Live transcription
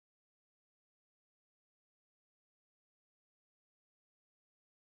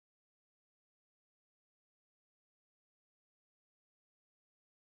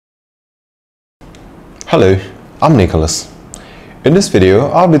Hello, I'm Nicholas. In this video,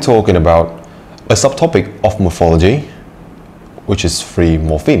 I'll be talking about a subtopic of morphology, which is free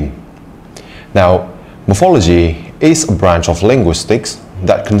morpheme. Now, morphology is a branch of linguistics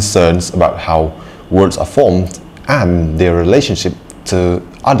that concerns about how words are formed and their relationship to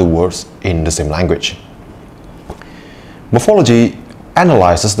other words in the same language. Morphology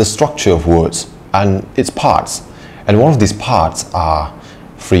analyzes the structure of words and its parts, and one of these parts are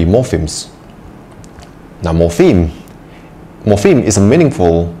free morphemes. Now, morpheme is a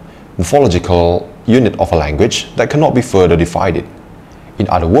meaningful morphological unit of a language that cannot be further divided. In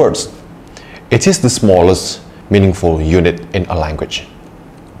other words, it is the smallest meaningful unit in a language.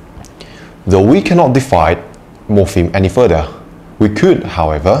 Though we cannot divide morpheme any further, we could,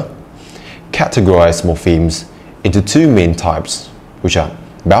 however, categorize morphemes into two main types, which are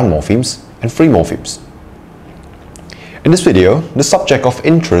bound morphemes and free morphemes. In this video, the subject of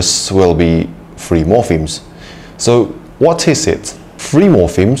interest will be free morphemes. So, what is it? Free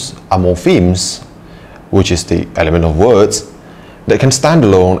morphemes are morphemes, which is the element of words, that can stand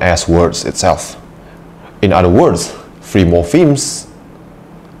alone as words itself. In other words, free morphemes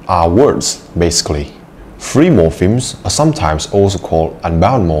are words, basically. Free morphemes are sometimes also called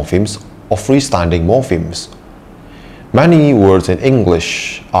unbound morphemes or freestanding morphemes. Many words in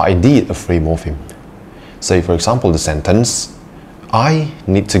English are indeed a free morpheme. Say, for example, the sentence, I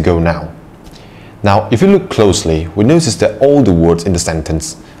need to go now. Now, if you look closely, we notice that all the words in the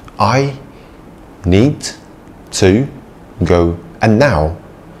sentence, I need to go and now,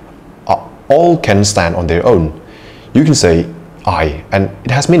 all can stand on their own. You can say I, and it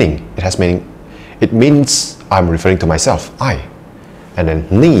has meaning. It means I'm referring to myself, I. And then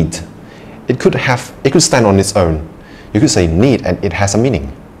need, it could stand on its own. You could say need and it has a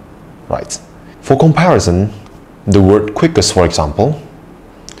meaning, right? For comparison, the word quickest, for example,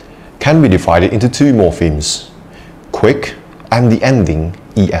 can be divided into two morphemes, quick and the ending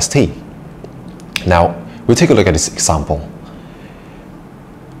est. Now, we'll take a look at this example.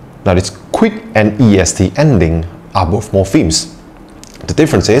 Now, this quick and est ending are both morphemes. The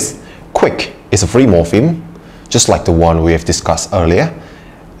difference is, quick is a free morpheme, just like the one we have discussed earlier,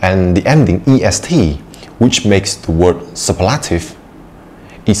 and the ending est, which makes the word superlative,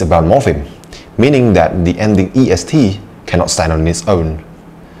 is a bound morpheme, meaning that the ending est cannot stand on its own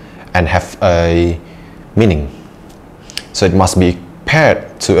and have a meaning. So it must be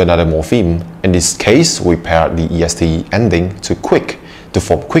paired to another morpheme. In this case, we paired the est ending to quick to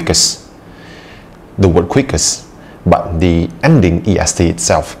form quickest, the word quickest, but the ending est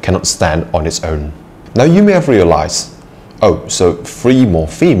itself cannot stand on its own. Now you may have realized, oh, so free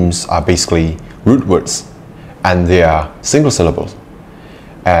morphemes are basically root words and they are single syllables.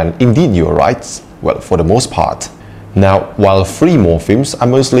 And indeed you're right, well, for the most part. Now, while free morphemes are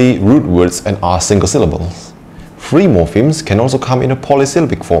mostly root words and are single syllables, free morphemes can also come in a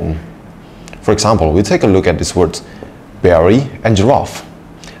polysyllabic form. For example, we take a look at these words berry and giraffe.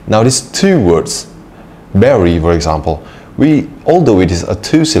 Now these two words, berry for example, although it is a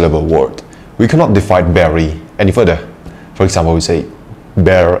two-syllable word, we cannot divide berry any further. For example, we say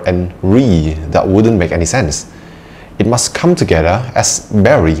bear and re, that wouldn't make any sense. It must come together as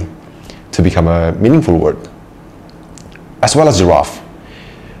berry to become a meaningful word. As well as giraffe.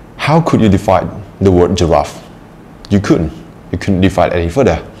 How could you divide the word giraffe? You couldn't divide any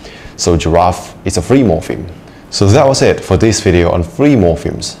further. So giraffe is a free morpheme. So that was it for this video on free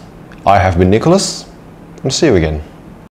morphemes. I have been Nicholas, and see you again.